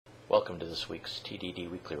Welcome to this week's TDD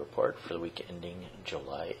Weekly Report for the week ending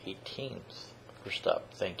July 18th. First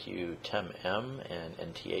up, thank you Tim M and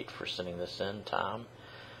NT8 for sending this in. Tom,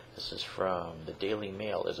 this is from the Daily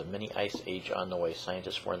Mail. Is a mini ice age on the way?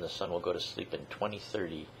 Scientists warn the sun will go to sleep in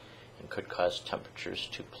 2030 and could cause temperatures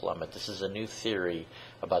to plummet. This is a new theory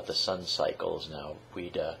about the sun cycles now.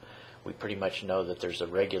 We pretty much know that there's a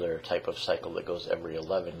regular type of cycle that goes every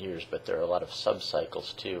 11 years, but there are a lot of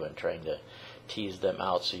sub-cycles too, and trying to tease them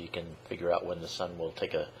out so you can figure out when the sun will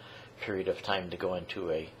take a period of time to go into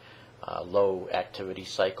a low activity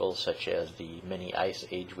cycle, such as the mini ice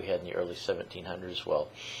age we had in the early 1700s. Well,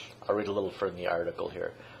 I'll read a little from the article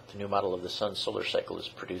here. The new model of the sun's solar cycle has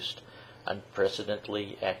produced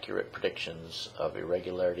unprecedentedly accurate predictions of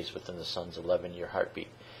irregularities within the sun's 11-year heartbeat.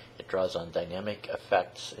 It draws on dynamic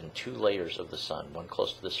effects in two layers of the sun, one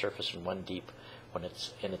close to the surface and one deep when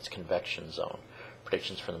it's in its convection zone.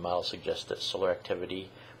 Predictions from the model suggest that solar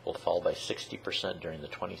activity will fall by 60% during the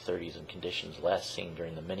 2030s in conditions last seen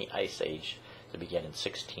during the mini ice age that began in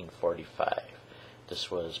 1645.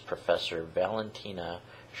 This was Professor Valentina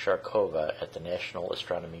Sharkova at the National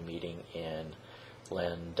Astronomy Meeting in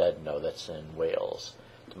Llandudno, that's in Wales.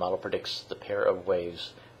 The model predicts the pair of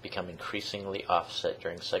waves become increasingly offset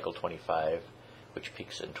during cycle 25, which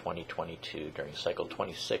peaks in 2022. During cycle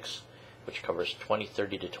 26, which covers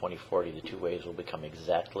 2030 to 2040, the two waves will become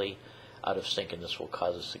exactly out of sync, and this will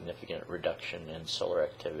cause a significant reduction in solar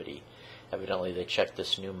activity. Evidently, they checked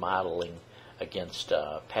this new modeling against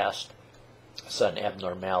past sun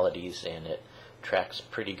abnormalities, and it tracks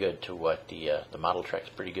pretty good to what the model tracks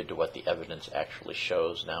pretty good to what the evidence actually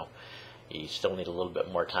shows. Now, you still need a little bit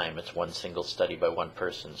more time. It's one single study by one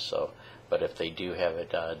person, but if they do have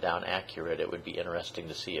it down accurate, it would be interesting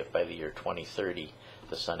to see if by the year 2030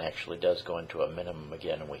 the sun actually does go into a minimum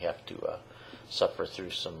again, and we have to suffer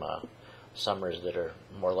through some summers that are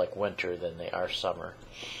more like winter than they are summer.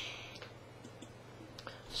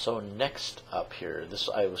 So next up here, this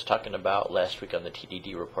I was talking about last week on the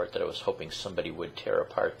TDD report that I was hoping somebody would tear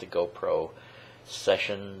apart the GoPro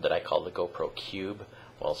session that I call the GoPro Cube.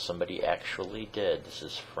 Well, somebody actually did. This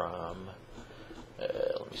is from,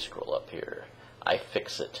 let me scroll up here,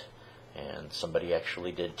 iFixit. And somebody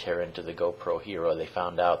actually did tear into the GoPro Hero. They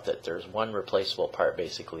found out that there's one replaceable part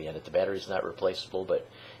basically in it. The battery's not replaceable, but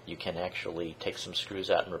you can actually take some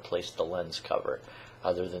screws out and replace the lens cover.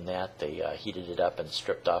 Other than that, they heated it up and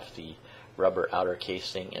stripped off the rubber outer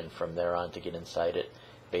casing, and from there on to get inside it,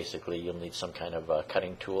 basically you'll need some kind of a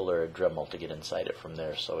cutting tool or a Dremel to get inside it from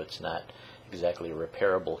there, so it's not exactly a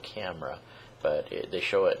repairable camera. But they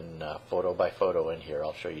show it in photo by photo in here.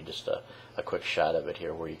 I'll show you just a quick shot of it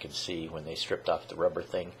here where you can see when they stripped off the rubber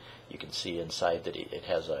thing, you can see inside that it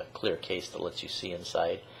has a clear case that lets you see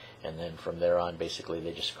inside, and then from there on basically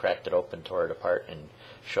they just cracked it open, tore it apart, and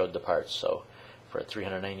showed the parts. So for a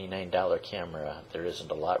 $399 camera, there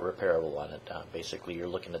isn't a lot repairable on it. Basically you're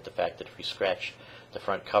looking at the fact that if you scratch the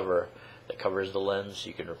front cover that covers the lens,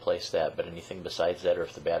 you can replace that, but anything besides that, or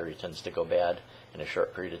if the battery tends to go bad in a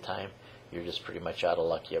short period of time, you're just pretty much out of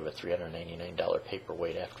luck. You have a $399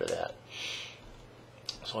 paperweight after that.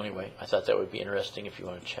 So anyway, I thought that would be interesting if you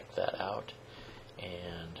want to check that out.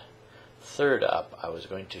 And third up, I was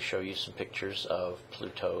going to show you some pictures of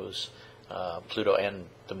Pluto and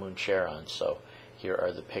the moon Charon. So here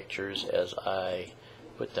are the pictures. As I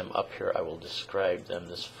put them up here, I will describe them.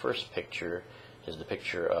 This first picture is the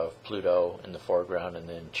picture of Pluto in the foreground and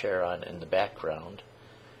then Charon in the background.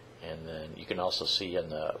 And then you can also see in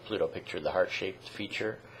the Pluto picture the heart-shaped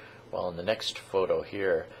feature. Well, in the next photo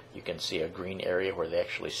here, you can see a green area where they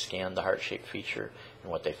actually scanned the heart-shaped feature.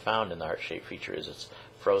 And what they found in the heart-shaped feature is it's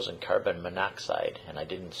frozen carbon monoxide. And I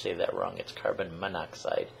didn't say that wrong. It's carbon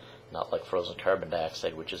monoxide, not like frozen carbon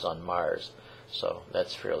dioxide, which is on Mars. So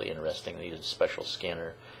that's fairly interesting. They used a special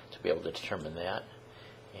scanner to be able to determine that.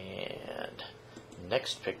 And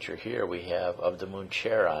next picture here we have of the moon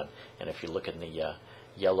Charon. And if you look in the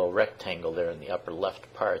yellow rectangle there in the upper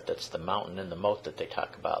left part, that's the mountain and the moat that they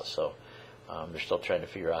talk about. So they're still trying to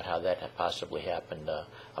figure out how that possibly happened.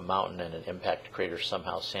 A mountain and an impact crater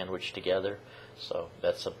somehow sandwiched together. So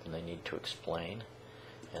that's something they need to explain.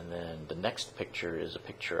 And then the next picture is a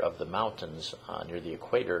picture of the mountains near the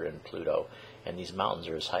equator in Pluto. And these mountains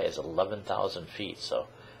are as high as 11,000 feet. So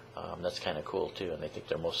that's kind of cool too. And they think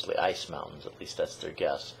they're mostly ice mountains. At least that's their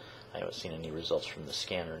guess. I haven't seen any results from the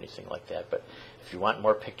scan or anything like that. But if you want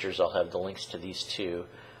more pictures, I'll have the links to these two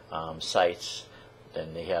sites.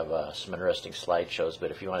 Then they have some interesting slideshows.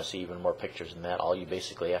 But if you want to see even more pictures than that, all you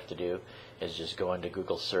basically have to do is just go into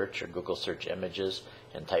Google Search or Google Search Images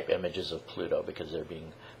and type images of Pluto, because they're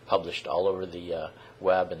being published all over the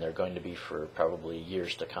web, and they're going to be for probably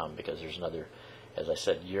years to come, because there's another, as I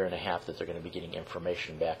said, year and a half that they're going to be getting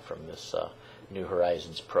information back from this New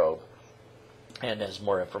Horizons probe. And as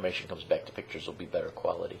more information comes back, the pictures will be better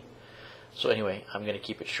quality. So anyway, I'm going to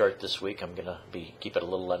keep it short this week. I'm going to keep it a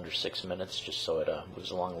little under 6 minutes, just so it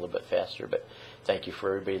moves along a little bit faster. But thank you for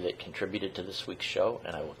everybody that contributed to this week's show,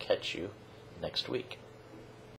 and I will catch you next week.